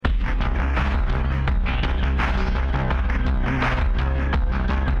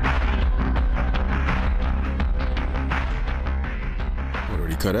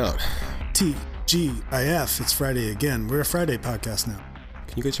cut out. TGIF. It's Friday again. We're a Friday podcast now.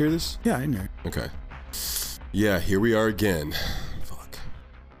 Can you guys hear this? Yeah, I know. Okay. Yeah, here we are again. Fuck.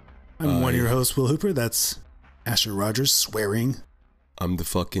 I'm one of your hosts, Will Hooper. That's Asher Rogers swearing. I'm the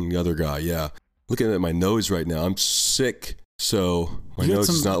fucking other guy, yeah. Looking at my nose right now, I'm sick, so my nose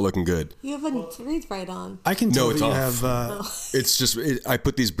is not looking good. You haven't breathed right on. I can tell it's that you off. have... It's just, I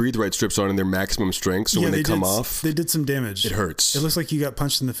put these Breathe Right strips on in their maximum strength, so when they come off... They did some damage. It hurts. It looks like you got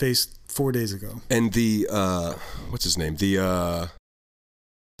punched in the face 4 days ago. And the, what's his name? The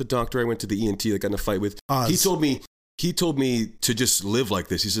doctor I went to the ENT that got in a fight with, Oz. He told me to just live like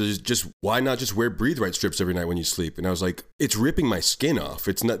this. He says, just why not just wear Breathe Right strips every night when you sleep? And I was like, it's ripping my skin off.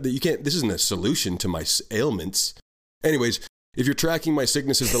 It's not that you can't. This isn't a solution to my ailments. Anyways, if you're tracking my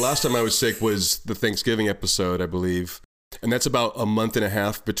sicknesses, the last time I was sick was the Thanksgiving episode, I believe, and that's about a month and a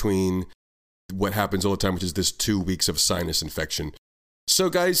half between what happens all the time, which is this 2 weeks of sinus infection. So,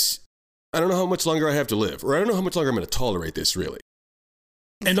 guys, I don't know how much longer I have to live, or I don't know how much longer I'm going to tolerate this. Really.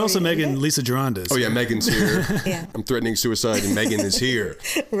 And also Megan, Lisa Gerondis. Oh yeah, Megan's here. Yeah. I'm threatening suicide and Megan is here.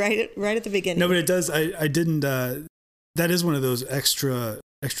 right at the beginning. No, but it does. I didn't. That is one of those extra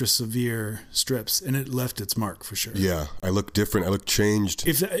severe strips, and it left its mark for sure. Yeah, I look different. I look changed.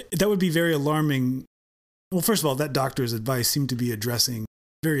 If that would be very alarming. Well, first of all, that doctor's advice seemed to be addressing a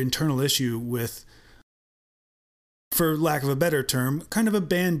very internal issue with, for lack of a better term, kind of a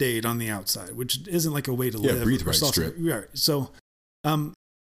Band-Aid on the outside, which isn't like a way to live. Yeah, Breathe Right strip. Yeah. So,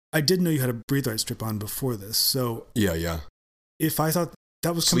 I didn't know you had a Breathe Right strip on before this. So Yeah. If I thought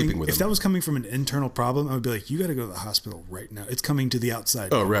that was coming, that was coming from an internal problem, I would be like, you got to go to the hospital right now. It's coming to the outside.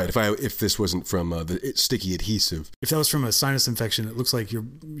 Oh, right. If this wasn't from the sticky adhesive. If that was from a sinus infection, it looks like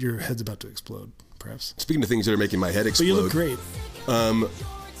your head's about to explode, perhaps. Speaking of things that are making my head explode. But you look great.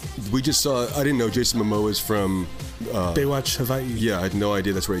 We just saw, I didn't know Jason Momoa is from... Baywatch Hawaii. Yeah, I had no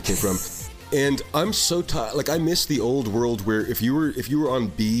idea that's where he came from. And I'm so tired. Like, I miss the old world where if you were on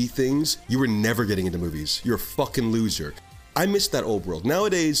B things, you were never getting into movies. You're a fucking loser. I miss that old world.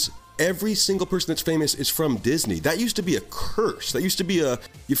 Nowadays, every single person that's famous is from Disney. That used to be a curse. That used to be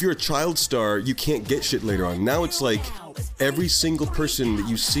if you're a child star, you can't get shit later on. Now it's like every single person that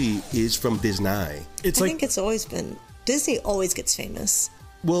you see is from Disney. I think it's always been, Disney always gets famous.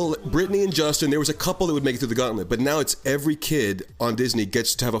 Well, Britney and Justin, there was a couple that would make it through the gauntlet, but now it's every kid on Disney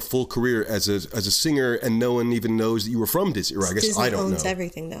gets to have a full career as a singer, and no one even knows that you were from Disney. Or I guess Disney I don't know. owns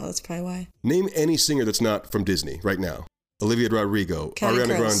everything now. That's probably why. Name any singer that's not from Disney right now. Olivia Rodrigo,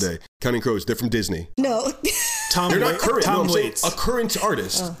 Ariana Grande, Counting Crows. They're from Disney. No. They're not current. Tom no, Waits. A current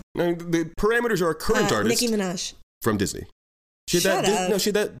artist. Oh. No, the parameters are a current artist. Nicki Minaj. From Disney. She had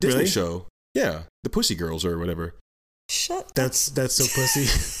that Disney show. Yeah, the Pussy Girls or whatever. That's so pussy.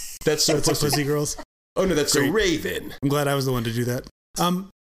 That's so pussy girls. Oh no, that's so Raven. I'm glad I was the one to do that.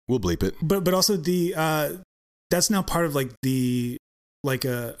 We'll bleep it. But also that's now part of like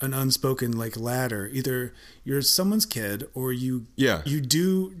an unspoken like ladder. Either you're someone's kid or you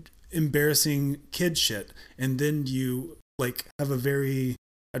do embarrassing kid shit, and then you like have a very,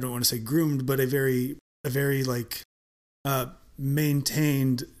 I don't want to say groomed, but a very like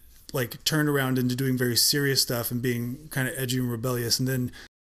maintained like turned around into doing very serious stuff and being kind of edgy and rebellious, and then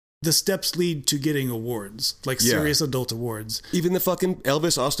the steps lead to getting awards, like serious adult awards. Even the fucking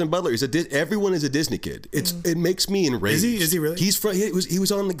Elvis Austin Butler is everyone is a Disney kid. It makes me enraged. Is he really? He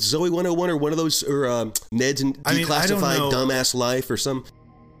was on like Zoe 101 or one of those or Ned's and Declassified Dumbass Life or something.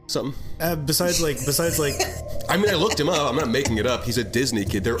 Besides like. I mean, I looked him up. I'm not making it up. He's a Disney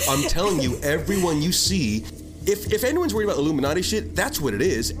kid. I'm telling you, everyone you see. If anyone's worried about Illuminati shit, that's what it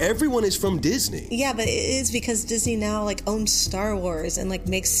is. Everyone is from Disney. Yeah, but it is because Disney now like owns Star Wars and like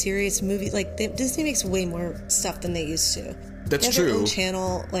makes serious movies. Like Disney makes way more stuff than they used to. That's they have true. Their own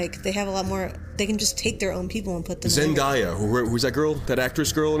channel, like they have a lot more. They can just take their own people and put them. Zendaya, who's that girl? That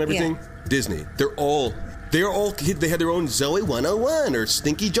actress girl and everything. Yeah. Disney. They had their own Zoe 101 or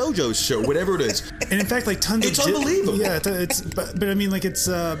Stinky JoJo's show, whatever it is. And in fact, like tons of... It's unbelievable. Yeah, but I mean, like it's...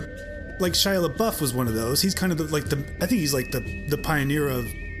 like Shia LaBeouf was one of those. He's kind of I think he's like the pioneer of...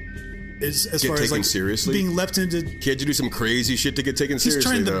 as far as like seriously? Being leapt into... He had to do some crazy shit to get taken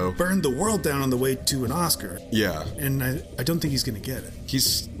seriously, He's trying to burn the world down on the way to an Oscar. Yeah. And I don't think he's going to get it. He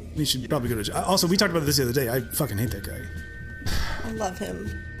should probably go to... Also, we talked about this the other day. I fucking hate that guy. I love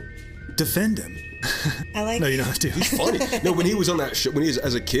him. Defend him. I like... No, you don't have to. He's funny. No, when he was on that show, when he was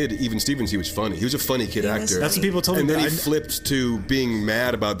as a kid, Even Stevens, he was funny. He was a funny kid actor. That's what people told me. And then he flipped to being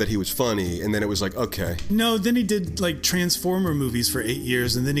mad about that he was funny, and then it was like, okay. No, then he did like Transformer movies for 8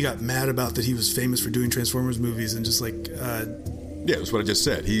 years, and then he got mad about that he was famous for doing Transformers movies, and just like... yeah, that's what I just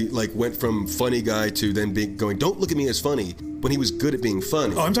said. He like went from funny guy to then going, don't look at me as funny. when he was good at being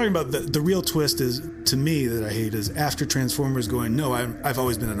funny. Oh, I'm talking about the real twist is, to me, that I hate is after Transformers going, no, I've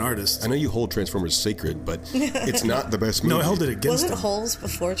always been an artist. I know you hold Transformers sacred, but it's not the best movie. No, I held it against Wasn't Holes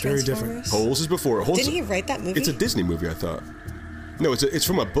before Transformers? Very different. Holes is before. Holes, didn't he write that movie? It's a Disney movie, I thought. No, it's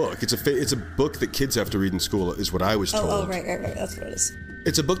from a book. It's a book that kids have to read in school, is what I was told. Oh, right. That's what it is.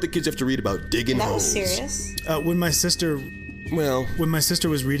 It's a book that kids have to read about digging holes. That was serious? When my sister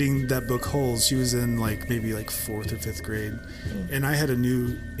was reading that book, Holes, she was in maybe 4th or 5th grade. And I had a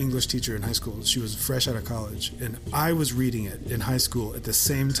new English teacher in high school. She was fresh out of college. And I was reading it in high school at the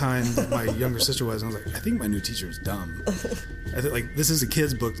same time that my younger sister was. And I was like, I think my new teacher is dumb. I think this is a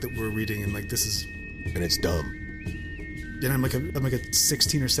kid's book that we're reading, and this is... And it's dumb. And I'm like a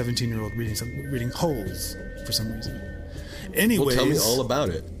 16 or 17-year-old reading Holes for some reason. Anyways... Well, tell me all about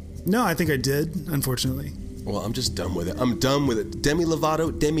it. No, I think I did, unfortunately. Well, I'm just done with it. I'm done with it. Demi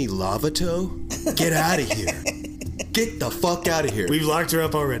Lovato? Get out of here. Get the fuck out of here. We've locked her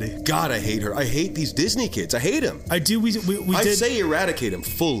up already. God, I hate her. I hate these Disney kids. I hate them. I do. We I'd did say eradicate them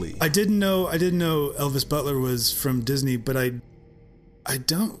fully. I didn't know Elvis Butler was from Disney, but I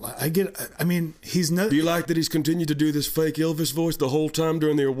don't. I mean, he's not. Do you like that he's continued to do this fake Elvis voice the whole time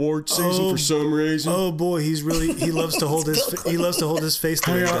during the awards season for some reason? Oh boy, he loves to hold his face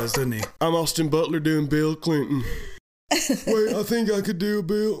the way he does, doesn't he? I'm Austin Butler doing Bill Clinton. Wait, I think I could do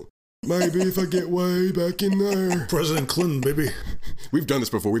Bill. Maybe if I get way back in there. President Clinton, baby. We've done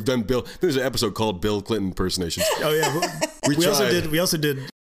this before. We've done Bill. There's an episode called Bill Clinton impersonations. Oh yeah, we also did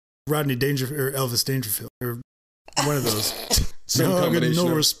Rodney Dangerfield or Elvis Dangerfield or one of those. I get no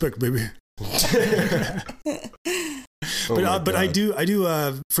respect, baby. But I do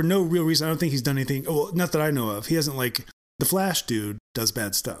for no real reason. I don't think he's done anything. Well, not that I know of. He hasn't the Flash dude does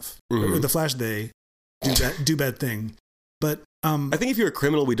bad stuff. Mm-hmm. Or the Flash they do bad thing. But I think if you're a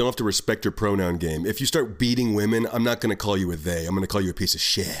criminal, we don't have to respect your pronoun game. If you start beating women, I'm not going to call you a they. I'm going to call you a piece of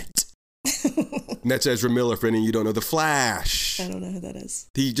shit. And that's Ezra Miller, for any of you who don't know. The Flash. I don't know who that is.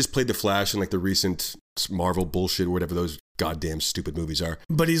 He just played the Flash in the recent Marvel bullshit or whatever those goddamn stupid movies are.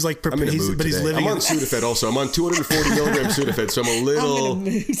 But he's he's living. I'm on Sudafed also. I'm on 240 milligram Sudafed, so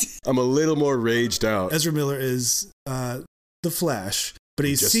I'm a little more raged out. Ezra Miller is the Flash, but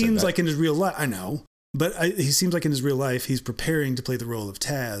he seems like in his real life. I know. But he seems like in his real life, he's preparing to play the role of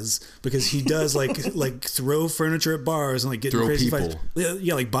Taz because he does throw furniture at bars and get throw crazy people. fights.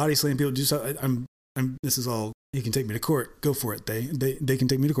 Yeah, body slam people. Do so. This is all. He can take me to court. Go for it. They can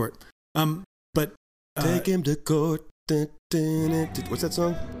take me to court. But take him to court. What's that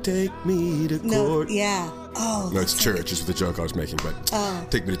song? Take me to court. Yeah. Oh. No, it's church. Is the joke I was making. But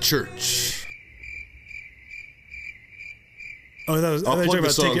take me to church. Oh, that was. I'll plug the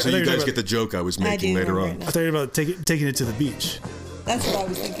song so you guys get the joke I was making later on. I thought you were about taking it to the beach. That's what I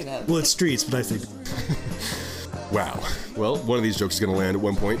was thinking of. Well, it's streets, but I think. Wow. Well, one of these jokes is going to land at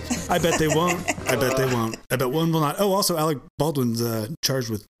one point. I bet they won't. I bet one will not. Oh, also, Alec Baldwin's charged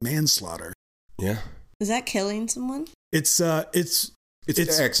with manslaughter. Yeah. Is that killing someone? It's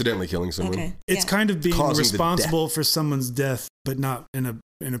accidentally killing someone. Okay. It's kind of being responsible for someone's death, but not in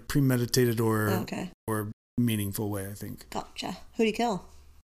a premeditated or meaningful way, I think. Gotcha. Who'd he kill?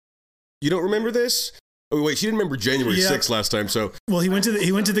 You don't remember this? Oh wait, she didn't remember January 6th last time. So he went to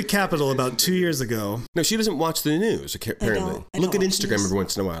the Capitol about 2 years ago. No, she doesn't watch the news. Apparently, look at Instagram every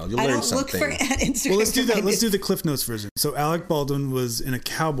once in a while. You'll learn something. Look for Instagram. Well, let's do that. Let's do the Cliff Notes version. So Alec Baldwin was in a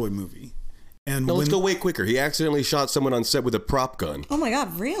cowboy movie. And let's go way quicker. He accidentally shot someone on set with a prop gun. Oh my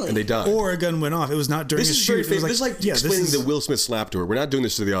God, really? And they died. Or a gun went off. It was not during a shoot. This is like explaining the Will Smith slap to her. We're not doing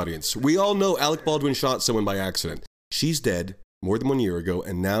this to the audience. We all know Alec Baldwin shot someone by accident. She's dead more than 1 year ago,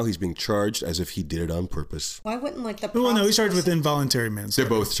 and now he's being charged as if he did it on purpose. Why wouldn't the props Well, no, he's charged with involuntary manslaughter.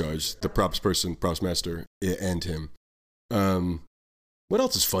 They're both charged. The props master, and him. What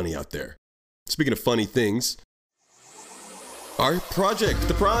else is funny out there? Speaking of funny things... Our project,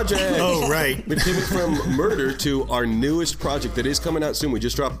 The Project. Oh, right. We pivoted from murder to our newest project that is coming out soon. We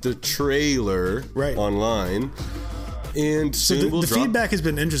just dropped the trailer online. And soon the feedback has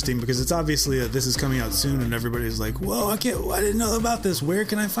been interesting because it's obviously this is coming out soon and everybody's like, whoa, I didn't know about this. Where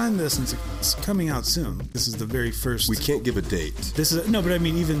can I find this? And it's coming out soon. This is the very first. We can't give a date. But I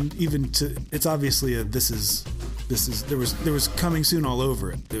mean, even to, it's obviously there was coming soon all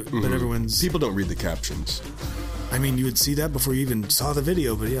over it. But everyone's. People don't read the captions. I mean, you would see that before you even saw the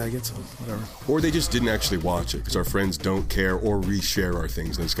video, but yeah, I guess so. Whatever. Or they just didn't actually watch it because our friends don't care or reshare our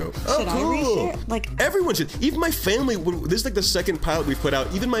things. They just go, oh, should cool. I reshare? Everyone should. Even my family, this is the second pilot we've put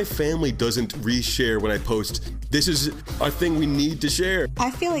out. Even my family doesn't reshare when I post, this is a thing we need to share. I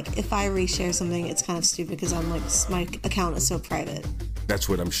feel like if I reshare something, it's kind of stupid because I'm my account is so private. That's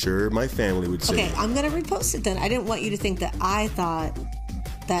what I'm sure my family would say. Okay, I'm going to repost it then. I didn't want you to think that I thought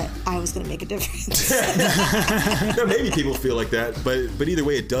that I was going to make a difference. No, maybe people feel like that, but either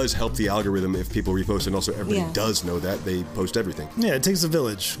way, it does help the algorithm if people repost, and also everybody does know that they post everything. Yeah, it takes a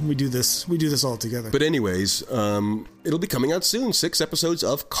village. We do this all together. But anyways, it'll be coming out soon. 6 episodes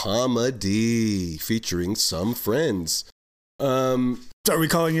of comedy featuring some friends. Are we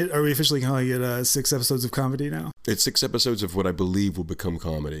officially calling it 6 episodes of comedy now? It's 6 episodes of what I believe will become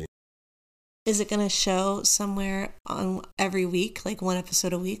comedy. Is it going to show somewhere on every week, like 1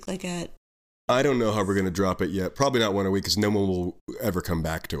 episode a week, like at... I don't know how we're going to drop it yet. Probably not 1 a week, because no one will ever come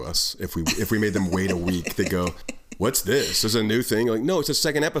back to us if we made them wait a week. They go, "What's this? Is a new thing?" Like, no, it's a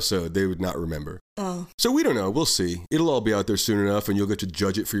 2nd episode. They would not remember. Oh. So we don't know. We'll see. It'll all be out there soon enough, and you'll get to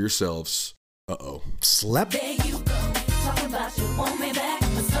judge it for yourselves. Uh-oh. Slap. There you go. Talking about you want me back,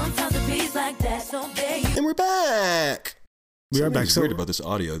 but sometimes it feels like that. So there you go. And we're back. We are back. It's weird about this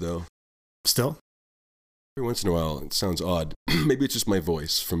audio, though. Still? Every once in a while, it sounds odd. Maybe it's just my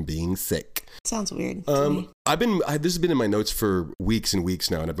voice from being sick. Sounds weird to me. This has been in my notes for weeks and weeks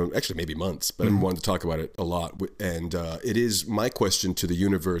now, and I've been, actually maybe months, but I've been wanting to talk about it a lot. And it is my question to the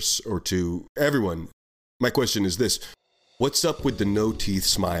universe, or to everyone. My question is this: what's up with the no teeth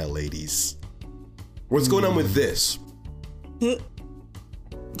smile, ladies? What's going on with this?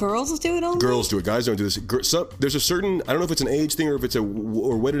 Girls do it only? Girls do it. Guys don't do this. There's a certain, I don't know if it's an age thing or if it's or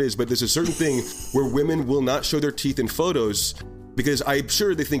what it is, but there's a certain thing where women will not show their teeth in photos because I'm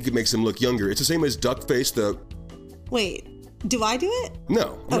sure they think it makes them look younger. It's the same as duck face. Wait, do I do it?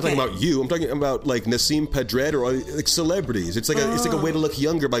 No, I'm not talking about you. I'm talking about like Nassim Pedred or like celebrities. It's like a way to look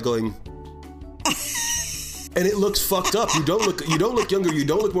younger by going. And it looks fucked up. You don't look younger. You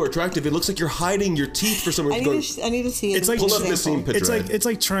don't look more attractive. It looks like you're hiding your teeth for some reason. I need to see it. It's like pull up Nassim Pedred. It's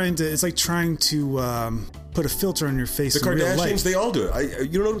like trying to put a filter on your face. The Kardashians, they all do it.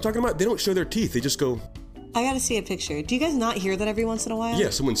 You don't know what I'm talking about? They don't show their teeth. They just go. I got to see a picture. Do you guys not hear that every once in a while? Yeah,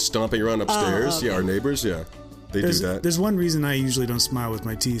 someone's stomping around upstairs. Okay. Yeah, our neighbors. Yeah, they do that. There's one reason I usually don't smile with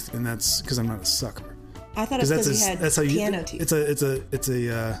my teeth, and that's because I'm not a sucker. I thought it's because you had piano teeth.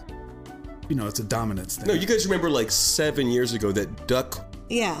 It's a dominance thing. No, you guys remember like 7 years ago that duck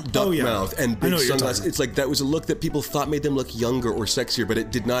mouth and big sunglasses. It's like that was a look that people thought made them look younger or sexier, but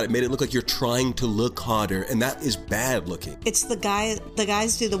it did not. It made it look like you're trying to look hotter, and that is bad looking. It's the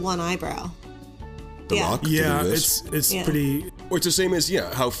guys do the one eyebrow. The Rock? Yeah, it's pretty. Or it's the same as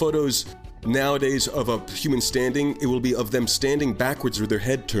how photos nowadays of a human standing, it will be of them standing backwards with their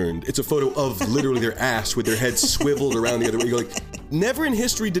head turned. It's a photo of literally their ass with their head swiveled around the other way. You're like, never in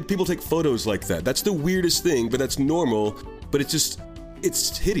history did people take photos like that. That's the weirdest thing, but that's normal. But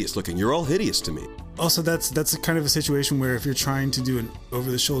it's hideous looking. You're all hideous to me. Also, that's a kind of a situation where if you're trying to do an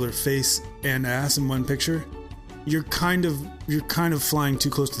over-the-shoulder face and ass in one picture, you're kind of flying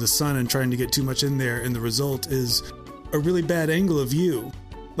too close to the sun and trying to get too much in there, and the result is a really bad angle of you.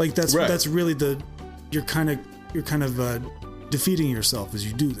 Like that's really you're kind of defeating yourself as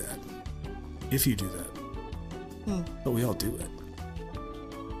you do that. If you do that. But we all do it.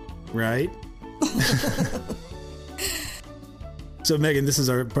 Right? So Megan, this is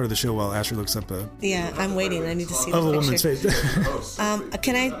our part of the show while Asher looks up I'm waiting. I need to see of the a woman's face.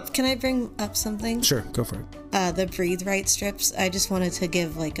 Can I bring up something? Sure, go for it. The Breathe Right strips. I just wanted to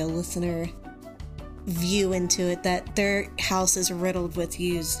give like a listener view into it that their house is riddled with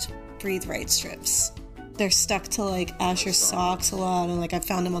used Breathe Right strips. They're stuck to like Asher's socks a lot, and like I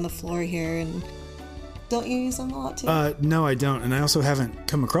found them on the floor here. And don't you use them a lot too? No, I don't, and I also haven't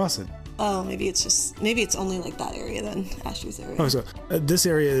come across it. Oh, maybe it's only like that area then, Asher's area. Oh, so this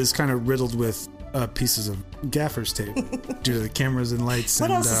area is kind of riddled with pieces of gaffer's tape due to the cameras and lights.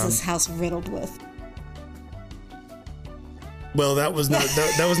 What else is this house riddled with? Well, that was not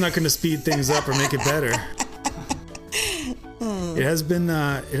going to speed things up or make it better. It has been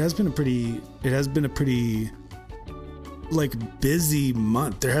a pretty like busy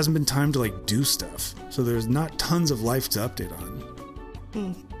month. There hasn't been time to like do stuff, so there's not tons of life to update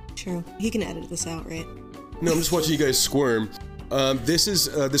on. True. He can edit this out, right? No, I'm just watching you guys squirm. This is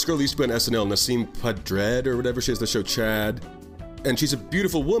this girl used to be on SNL, Nassim Pedred or whatever. She has the show Chad. And she's a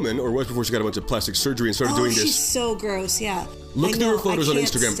beautiful woman, or was before she got a bunch of plastic surgery and started doing this. She's so gross, yeah. Look through her photos on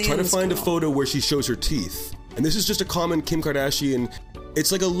Instagram. Try to find a photo where she shows her teeth. And this is just a common Kim Kardashian.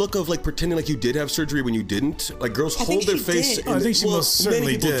 It's like a look of like pretending like you did have surgery when you didn't. Like girls hold their face. I think she most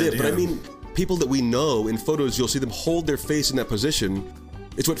certainly did. But I mean, people that we know in photos, you'll see them hold their face in that position.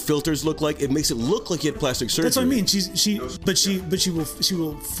 It's what filters look like. It makes it look like you had plastic surgery. That's what I mean. She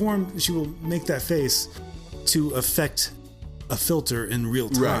will make that face to affect a filter in real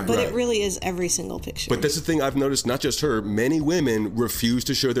time. Right, But it really is every single picture. But that's the thing I've noticed, not just her, many women refuse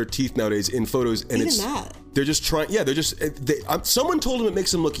to show their teeth nowadays in photos. And they're just trying, someone told them it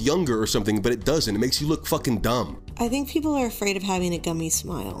makes them look younger or something, but it doesn't. It makes you look fucking dumb. I think people are afraid of having a gummy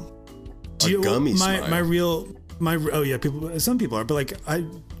smile. Gummy smile? Some people are, but like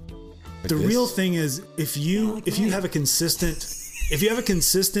the real thing is if you have a consistent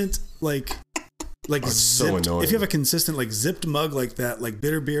like so annoying. if you have a consistent like zipped mug like that, like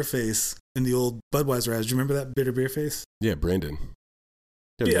bitter beer face in the old Budweiser ads. Do you remember that bitter beer face? Yeah, Brandon.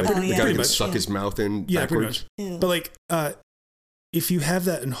 The guy who can suck his mouth in backwards. Pretty much. Yeah. But like if you have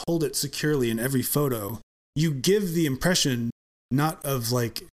that and hold it securely in every photo, you give the impression not of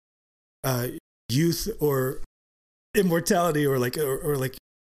like youth or immortality or like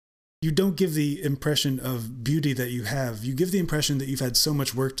you don't give the impression of beauty that you have. You give the impression that you've had so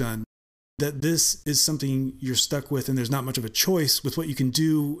much work done that this is something you're stuck with and there's not much of a choice with what you can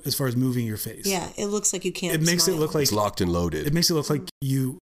do as far as moving your face. Yeah, it looks like you can't It makes smile. it look like it's locked and loaded. It makes it look like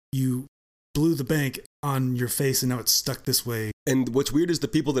you blew the bank on your face and now it's stuck this way. And what's weird is the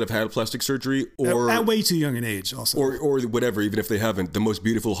people that have had plastic surgery or at way too young an age also. Or whatever, even if they haven't, the most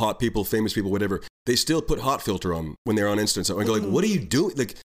beautiful hot people, famous people, whatever, they still put hot filter on when they're on Insta and stuff. And go like, what are you doing?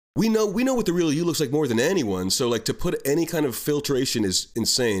 Like we know what the real you looks like more than anyone. So like to put any kind of filtration is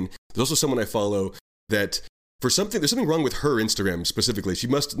insane. There's also someone I follow that there's something wrong with her Instagram specifically. She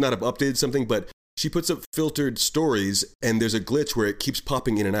must not have updated something, but she puts up filtered stories and there's a glitch where it keeps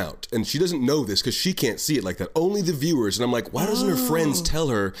popping in and out. And she doesn't know this because she can't see it like that. Only the viewers. And I'm like, why doesn't her friends tell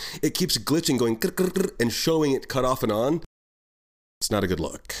her it keeps glitching, going and showing it cut off and on? It's not a good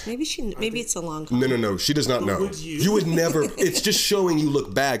look. Maybe it's a long comment. No. She does not know. You would never. It's just showing you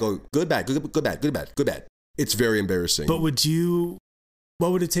look bad. Go good, bad, good, bad, good, bad, good, bad. It's very embarrassing. But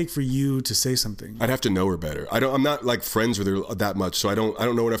what would it take for you to say something? I'd have to know her better. I'm not like friends with her that much, so I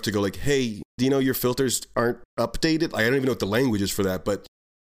don't know enough to go like, hey, do you know your filters aren't updated? I don't even know what the language is for that, but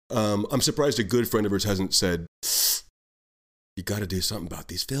I'm surprised a good friend of hers hasn't said, you got to do something about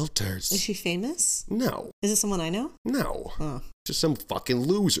these filters. Is she famous? No. Is it someone I know? No. Huh. Just some fucking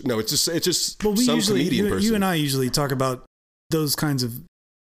loser. No, it's just well, some comedian person. You and I usually talk about those kinds of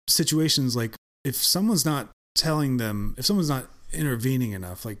situations. Like if someone's not intervening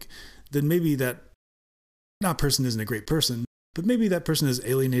enough, like then maybe that person isn't a great person, but maybe that person has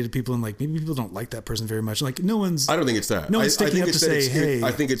alienated people and like maybe people don't like that person very much. Like I don't think it's that. No one's sticking up to say, hey.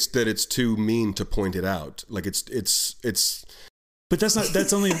 I think it's that it's too mean to point it out. Like it's. But that's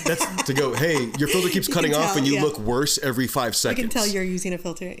to go, hey, your filter keeps cutting off and you look worse every 5 seconds. I can tell you're using a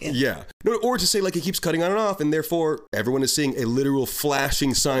filter. Yeah. No, or to say like it keeps cutting on and off and therefore everyone is seeing a literal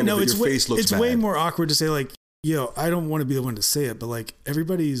flashing sign that your face looks bad. It's way more awkward to say like, yo, I don't want to be the one to say it, but like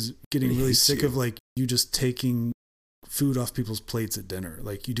everybody's getting really sick of like you just taking food off people's plates at dinner.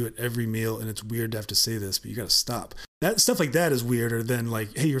 Like you do it every meal and it's weird to have to say this, but you got to stop. That stuff like that is weirder than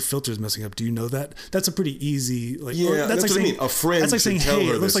like, hey, your filter's messing up. Do you know that? That's a pretty easy like. Yeah, that's like what saying, I mean. A friend that's like saying, tell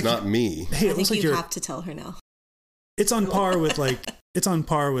her this, like, not me. Hey, I think you have to tell her now. It's on par with like,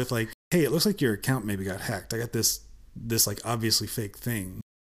 hey, it looks like your account maybe got hacked. I got this like obviously fake thing.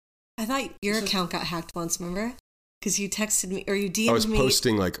 I thought your account got hacked once, remember? Because you texted me or you DM'd me. I was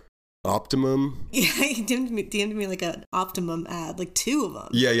posting like Optimum. Yeah, you DM'd me like an Optimum ad, like 2 of them.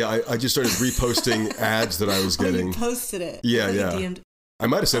 Yeah. I just started reposting ads that I was getting. You posted it. Yeah. I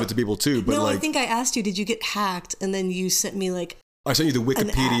might have sent it to people too, but I think I asked you, did you get hacked? And then you sent me like I sent you the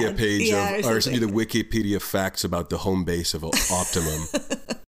Wikipedia page or I sent you the Wikipedia facts about the home base of Optimum.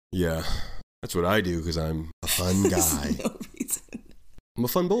 Yeah. That's what I do because I'm a fun guy. No reason. I'm a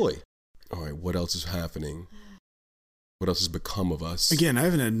fun boy. All right, what else is happening? What else has become of us? Again, I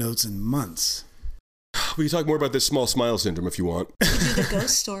haven't had notes in months. We can talk more about this small smile syndrome if you want. Did you do the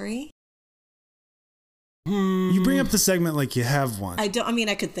ghost story? You bring up the segment like you have one. I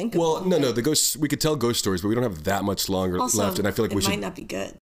could think of one. Well, no, the ghost. We could tell ghost stories, but we don't have that much longer left, and I feel like we should. It might not be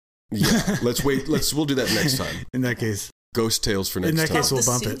good. Yeah, let's wait. We'll do that next time. In that case, ghost tales for next time. In that case, we'll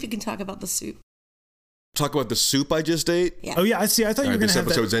bump it. You can talk about the soup. Talk about the soup I just ate? Yeah. Oh yeah, I see. I thought you were going to have that.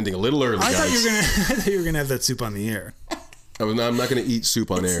 This episode's ending a little early, guys. I thought you were going to have that soup on the air. I'm not going to eat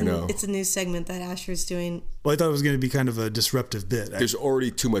soup on air, no. It's a new segment that Asher's doing. Well, I thought it was going to be kind of a disruptive bit. There's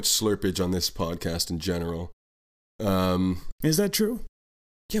already too much slurpage on this podcast in general. Is that true?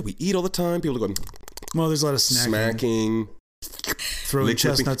 Yeah, we eat all the time. People are going... Well, there's a lot of smacking. Throwing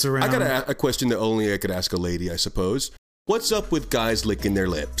chestnuts around. I got a question that only I could ask a lady, I suppose. What's up with guys licking their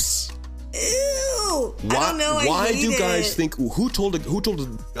lips? Ew! know. I don't know. Why do guys think? Who told?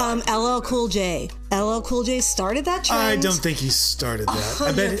 LL Cool J. LL Cool J started that trend. I don't think he started that.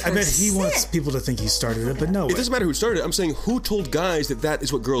 I bet he wants people to think he started it, but no. It doesn't matter who started it. I'm saying who told guys that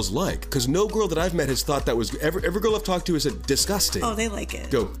is what girls like? Because no girl that I've met has thought that was. Every girl I've talked to has said disgusting. Oh, they like it.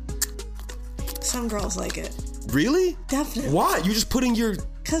 Go. Some girls like it. Really? Definitely. Why? You're just putting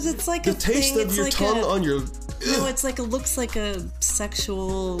because it's like the taste of your tongue on your. No, it's like it looks like a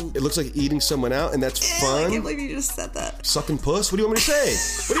sexual. It looks like eating someone out, and that's fun. I can't believe you just said that. Sucking puss. What do you want me to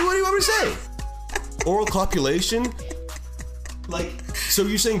say? What do you want me to say? Oral copulation. Like, so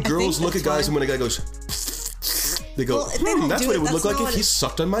you're saying girls look at guys, and when a guy goes, they go, that's what it would look like if he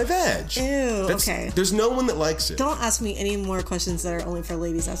sucked on my vag. Ew. Okay. There's no one that likes it. Don't ask me any more questions that are only for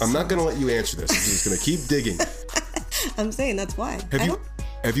ladies. I'm not going to let you answer this. I'm just going to keep digging. I'm saying that's why.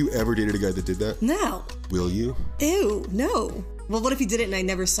 Have you ever dated a guy that did that? No. Will you? Ew, no. Well, what if he did it and I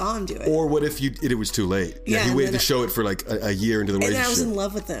never saw him do it? Or what if it was too late? Yeah, he waited to show it for like a year into the relationship. And I was in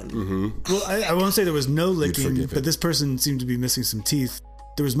love with him. Mm-hmm. Well, I won't say there was no licking, but this person seemed to be missing some teeth.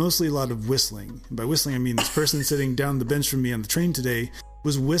 There was mostly a lot of whistling. And by whistling, I mean this person sitting down the bench from me on the train today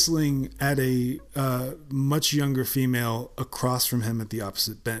was whistling at a much younger female across from him at the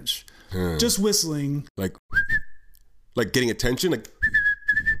opposite bench. Just whistling. Like getting attention? Like...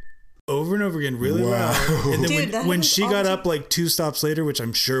 Over and over again, really loud. And then when she got up like 2 stops later, which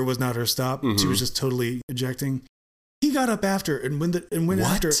I'm sure was not her stop, she was just totally ejecting. He got up after and went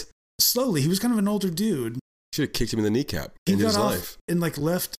after slowly. He was kind of an older dude. Should have kicked him in the kneecap. He got off and like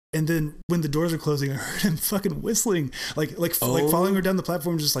left, and then when the doors were closing, I heard him fucking whistling, like following her down the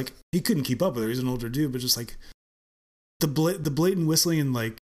platform. Just like he couldn't keep up with her. He's an older dude, but just like the blatant whistling and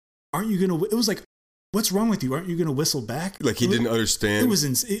like, aren't you gonna? It was like, what's wrong with you? Aren't you going to whistle back? Like he didn't understand.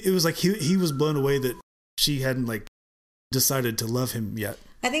 It was like he was blown away that she hadn't like decided to love him yet.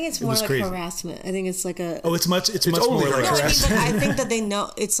 I think it's more like crazy. Harassment. I think it's like a. Oh, it's much more like harassment. I think that they know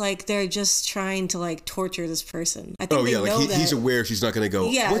it's like they're just trying to like torture this person. I think he's aware she's not going to go.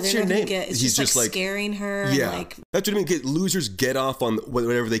 Yeah, what's your name? He's just like scaring her. Yeah, like, that's what I mean. Losers get off on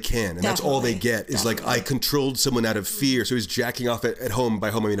whatever they can, and that's all they get is like I controlled someone out of fear. So he's jacking off at home.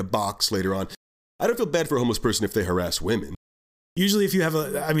 By home I mean a box later on. I don't feel bad for a homeless person if they harass women. Usually if you have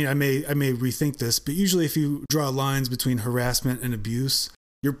I may rethink this, but usually if you draw lines between harassment and abuse,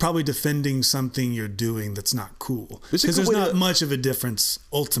 you're probably defending something you're doing that's not cool. Because there's not much of a difference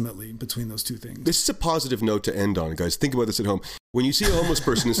ultimately between those two things. This is a positive note to end on, guys. Think about this at home. When you see a homeless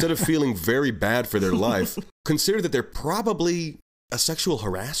person, instead of feeling very bad for their life, consider that they're probably a sexual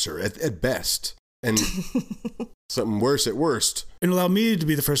harasser at best. And something worse at worst. And allow me to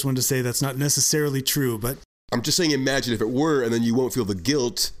be the first one to say that's not necessarily true, but I'm just saying imagine if it were, and then you won't feel the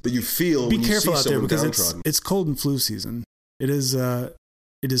guilt that you feel when you see someone downtrodden. Be careful out there because it's cold and flu season. It is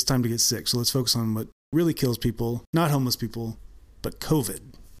time to get sick. So let's focus on what really kills people, not homeless people, but COVID.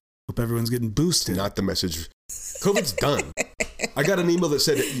 Hope everyone's getting boosted. Not the message. COVID's done. I got an email that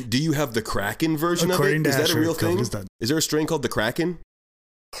said, do you have the Kraken version of it? Is that a real thing? Is there a strain called the Kraken?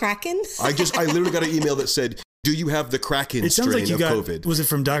 Kraken? I literally got an email that said, do you have the Kraken strain of COVID? Was it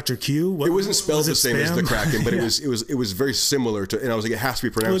from Dr. Q? It wasn't spelled the same as the Kraken, but it was very similar to, and I was like, it has to be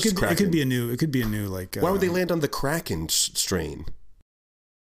pronounced Kraken. It could be a new like. Why would they land on the Kraken strain?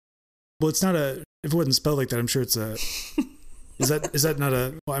 Well, it's not if it wasn't spelled like that, I'm sure it's a. Is that not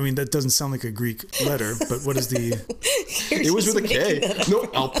a? Well, I mean, that doesn't sound like a Greek letter, but what is the? It was with a K. No,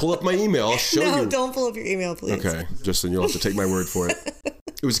 I'll pull up my email. I'll show you. No, don't pull up your email, please. Okay, Justin, you'll have to take my word for it.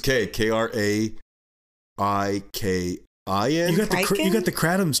 It was K. Kraikkin. You got the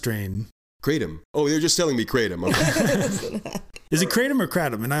Kratom strain. Kratom. Oh, they're just telling me Kratom. Okay. Is it Kratom or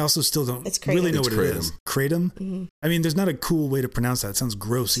Kratom? And I also still don't really know what it is. Kratom? Mm-hmm. I mean, there's not a cool way to pronounce that. It sounds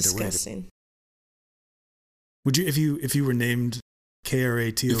gross either way. Would you, if you were named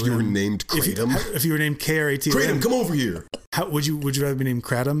Kratom? If you were named Kratom? If you were named Kratom. Kratom, come over here. How would you rather be named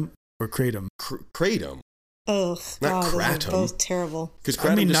Kratom or Kratom? Kratom. Oh, not Kratom. Those are both terrible.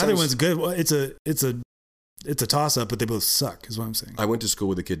 I mean, neither one's good. Well, it's a toss up, but they both suck. Is what I'm saying. I went to school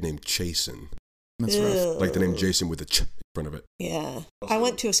with a kid named Chasen. That's rough. Like the name Jason with a ch in front of it. Yeah, I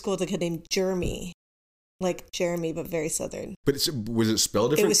went to a school with a kid named Jeremy, like Jeremy, but very southern. But was it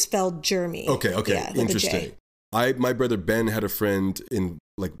spelled different? It was spelled Jeremy. Okay, yeah, interesting. My brother Ben had a friend in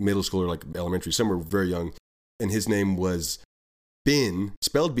like middle school or like elementary, somewhere very young, and his name was Bin,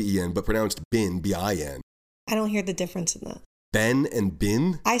 spelled B-E-N, but pronounced Bin, B-I-N. I don't hear the difference in that. Ben and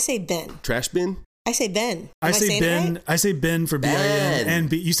bin? I say Ben. Trash bin? I say Ben. I say Ben. Right? I say Ben for B-I-N. And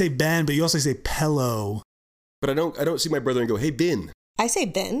B, you say Ben, but you also say Pello. But I don't see my brother and go, hey, Ben. I say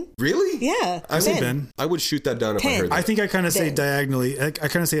Ben. Really? Yeah. I say Ben. I would shoot that down if I heard that. I think I kind of say diagonally. I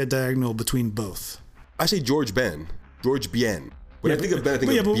kind of say a diagonal between both. I say George Ben. George Bien. When I think of Ben, I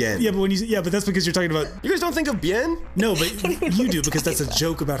think of Bien. But that's because you're talking about... You guys don't think of Bien? No, but you do, because that's a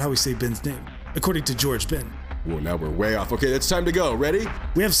joke about how we say Ben's name, according to George Ben. Well, now we're way off. Okay, it's time to go. Ready?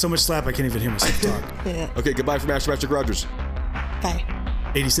 We have so much slap, I can't even hear myself talk. Yeah. Okay, goodbye from Master Rogers. Bye.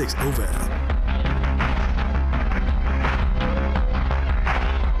 86, over.